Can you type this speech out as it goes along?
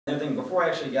The other thing, before I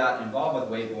actually got involved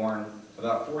with Waveborn,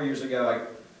 about 4 years ago,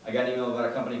 I got an email about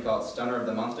a company called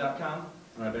stunnerofthemonth.com. I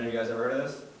don't know if any of you guys ever heard of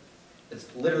this.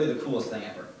 It's literally the coolest thing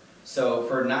ever. So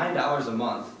for $9 a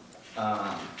month,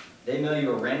 they mail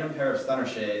you a random pair of stunner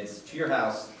shades to your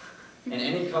house in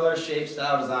any color, shape,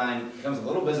 style, design. It comes with a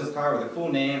little business card with a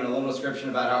cool name and a little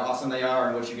description about how awesome they are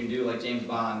and what you can do like James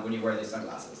Bond when you wear these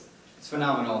sunglasses. It's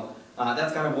phenomenal.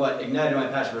 That's kind of what ignited my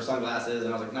passion for sunglasses,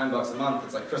 and I was like, $9 a month,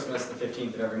 it's like Christmas, the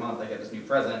 15th of every month, I get this new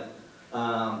present.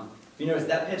 If you notice,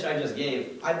 that pitch I just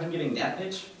gave, I've been giving that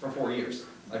pitch for 4 years.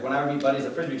 Like when I would meet buddies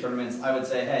at Frisbee tournaments, I would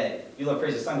say, hey, if you love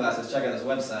crazy sunglasses, check out this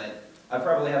website. I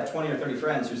probably have 20 or 30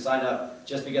 friends who signed up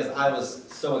just because I was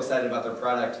so excited about their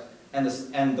product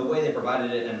and the way they provided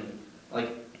it. And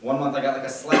like 1 month I got like a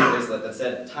slam bracelet that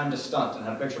said time to stunt and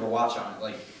had a picture of a watch on it.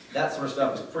 Like that sort of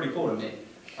stuff was pretty cool to me.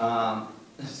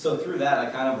 So through that I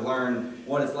kind of learned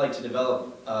what it's like to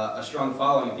develop a strong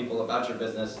following of people about your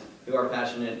business who are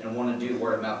passionate and want to do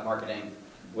word of mouth marketing,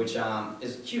 which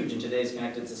is huge in today's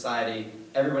connected society.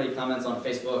 Everybody comments on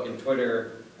Facebook and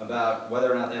Twitter about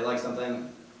whether or not they like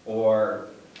something, or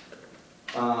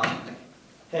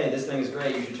hey, this thing is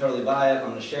great, you should totally buy it, I'm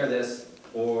going to share this,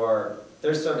 or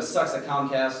their service sucks at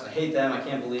Comcast, I hate them, I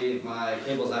can't believe my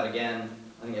cable's out again.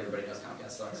 I think everybody knows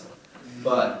Comcast sucks.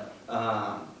 But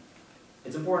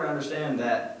it's important to understand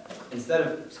that instead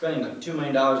of spending like $2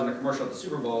 million on a commercial at the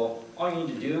Super Bowl, all you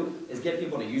need to do is get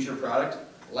people to use your product,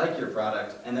 like your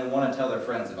product, and then want to tell their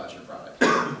friends about your product.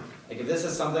 Like if this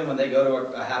is something when they go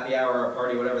to a happy hour or a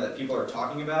party or whatever that people are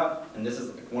talking about, and this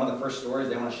is like one of the first stories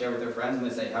they want to share with their friends, and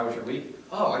they say, how was your week?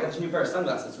 Oh, I got this new pair of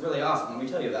sunglasses, it's really awesome, let me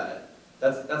tell you about it.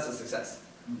 That's a success.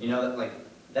 You know,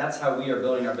 that's how we are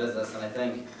building our business, and I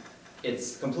think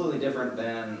it's completely different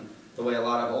than the way a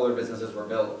lot of older businesses were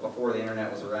built before the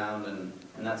internet was around and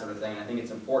that sort of thing. I think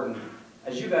it's important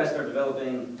as you guys start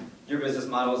developing your business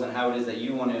models and how it is that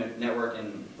you want to network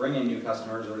and bring in new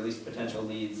customers or at least potential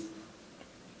leads,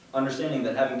 understanding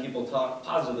that having people talk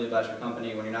positively about your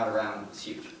company when you're not around is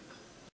huge.